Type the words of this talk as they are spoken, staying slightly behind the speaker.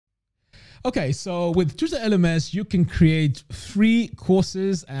Okay, so with TutorLMS, you can create free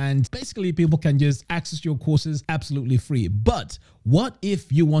courses and basically people can just access your courses absolutely free. But what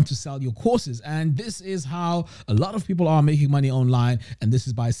if you want to sell your courses? And this is how a lot of people are making money online, and this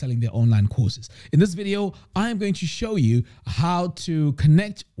is by selling their online courses. In this video, I am going to show you how to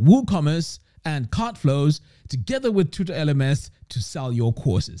connect WooCommerce and cart flows together with TutorLMS to sell your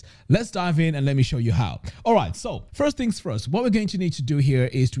courses. Let's dive in and let me show you how. All right, so first things first, what we're going to need to do here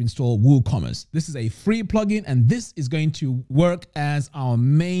is to install WooCommerce. This is a free plugin, and this is going to work as our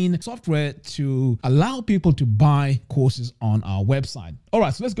main software to allow people to buy courses on our website. All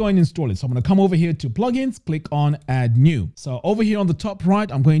right, so let's go and install it. So I'm going to come over here to plugins, click on add new. So over here on the top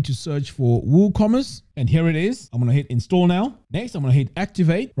right, I'm going to search for WooCommerce. And here it is. I'm going to hit install now. Next, I'm going to hit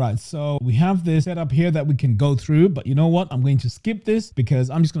activate. Right. So we have this setup here that we can go through, but you know what? I'm going to skip this because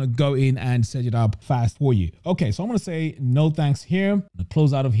I'm just going to go in and set it up fast for you. Okay. So I'm going to say no thanks here. I'm going to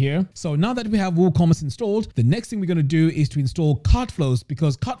close out of here. So now that we have WooCommerce installed, the next thing we're going to do is to install cart flows,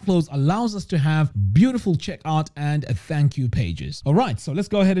 because cart flows allows us to have beautiful checkout and thank you pages. All right. So let's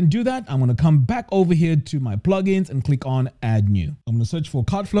go ahead and do that. I'm going to come back over here to my plugins and click on add new. I'm going to search for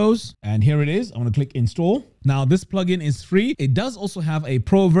cart flows, and here it is. I'm going to click install. Now this plugin is free. It does also have a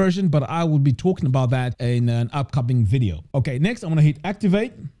pro version, but I will be talking about that in an upcoming video. Okay, next I'm going to hit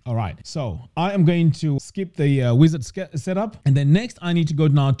activate. All right, so I am going to skip the wizard setup, and then next I need to go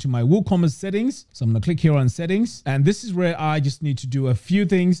now to my WooCommerce settings. So I'm going to click here on settings, and this is where I just need to do a few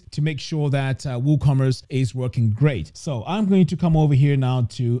things to make sure that WooCommerce is working great. So I'm going to come over here now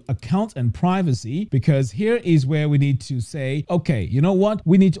to account and privacy, because here is where we need to say, okay, you know what?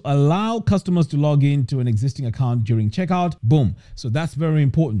 We need to allow customers to log in to an existing account during checkout. Boom. So that's very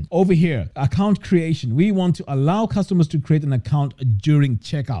important. Over here, account creation. We want to allow customers to create an account during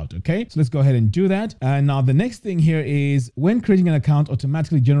checkout. Okay, so let's go ahead and do that. And now the next thing here is when creating an account,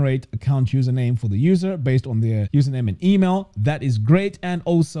 automatically generate account username for the user based on their username and email. That is great. And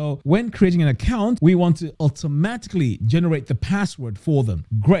also when creating an account, we want to automatically generate the password for them.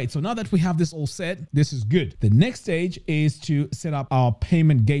 Great. So now that we have this all set, this is good. The next stage is to set up our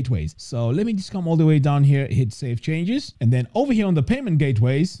payment gateways. So let me just come all the way down here, hit save changes. And then over here on the payment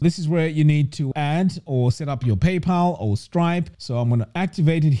gateways, this is where you need to add or set up your PayPal or Stripe. So I'm going to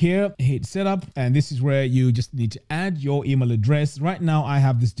activate it here, hit setup, and this is where you just need to add your email address. Right now I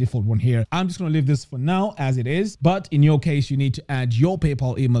have this default one here. I'm just going to leave this for now as it is, but in your case you need to add your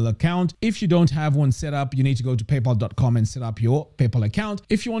PayPal email account. If you don't have one set up, you need to go to paypal.com and set up your PayPal account.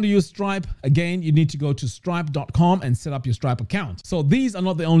 If you want to use Stripe, again, you need to go to stripe.com and set up your Stripe account. So these are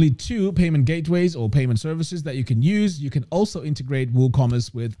not the only two payment gateways or payment services that you can use. You can also integrate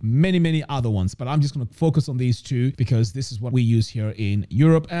WooCommerce with many other ones, but I'm just going to focus on these two because this is what we use here in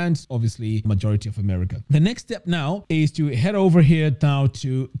Europe and obviously majority of America. The next step now is to head over here now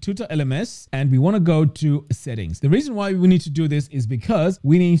to TutorLMS, and we want to go to settings. The reason why we need to do this is because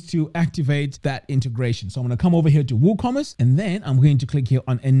we need to activate that integration. So I'm going to come over here to WooCommerce, and then I'm going to click here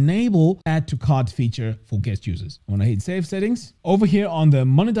on enable add to cart feature for guest users. I'm going to hit save settings. Over here on the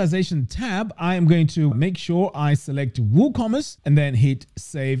monetization tab, I am going to make sure I select WooCommerce and then hit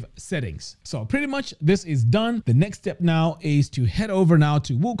save settings. So pretty much this is done. The next step now is to head over now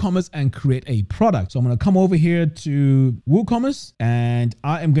to WooCommerce and create a product. So I'm going to come over here to WooCommerce, and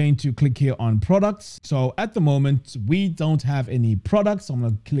I am going to click here on products. So at the moment we don't have any products. So I'm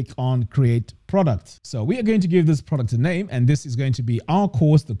going to click on create product. So we are going to give this product a name, and this is going to be our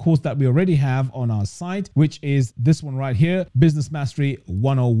course, the course that we already have on our site, which is this one right here, Business Mastery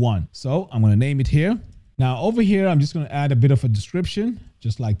 101. So I'm going to name it here. Now over here, I'm just going to add a bit of a description,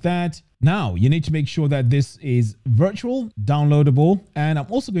 just like that. Now you need to make sure that this is virtual, downloadable, and I'm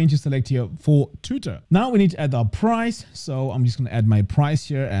also going to select here for Tutor. Now we need to add our price. So I'm just going to add my price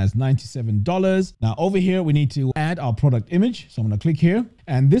here as $97. Now over here, we need to add our product image. So I'm going to click here,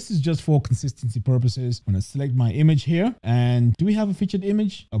 and this is just for consistency purposes. I'm going to select my image here. And do we have a featured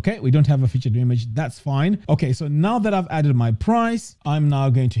image? Okay, we don't have a featured image. That's fine. Okay, so now that I've added my price, I'm now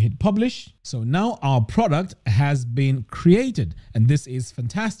going to hit publish. So now our product has been created, and this is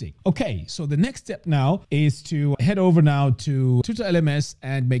fantastic. Okay, so the next step now is to head over now to TutorLMS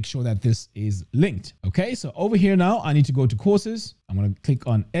and make sure that this is linked. Okay, so over here now, I need to go to courses. I'm going to click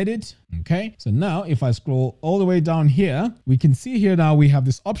on edit. Okay, so now if I scroll all the way down here, we can see here now we have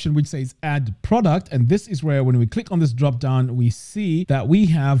this option which says add product. And this is where when we click on this drop down, we see that we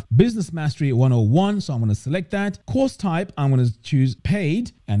have Business Mastery 101. So I'm going to select that. Course type, I'm going to choose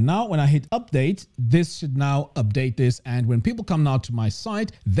paid. And now when I hit update, this should now update this. And when people come now to my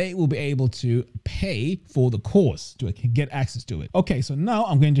site, they will be able to pay for the course to get access to it. Okay, so now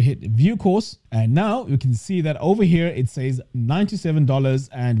I'm going to hit view course. And now you can see that over here, it says $97,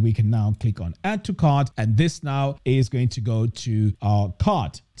 and we can now click on add to cart. And this now is going to go to our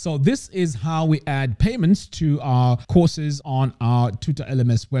cart. So this is how we add payments to our courses on our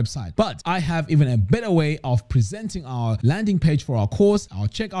TutorLMS website. But I have even a better way of presenting our landing page for our course, our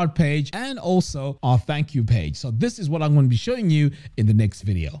checkout page, and also our thank you page. So this is what I'm going to be showing you in the next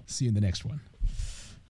video. See you in the next one.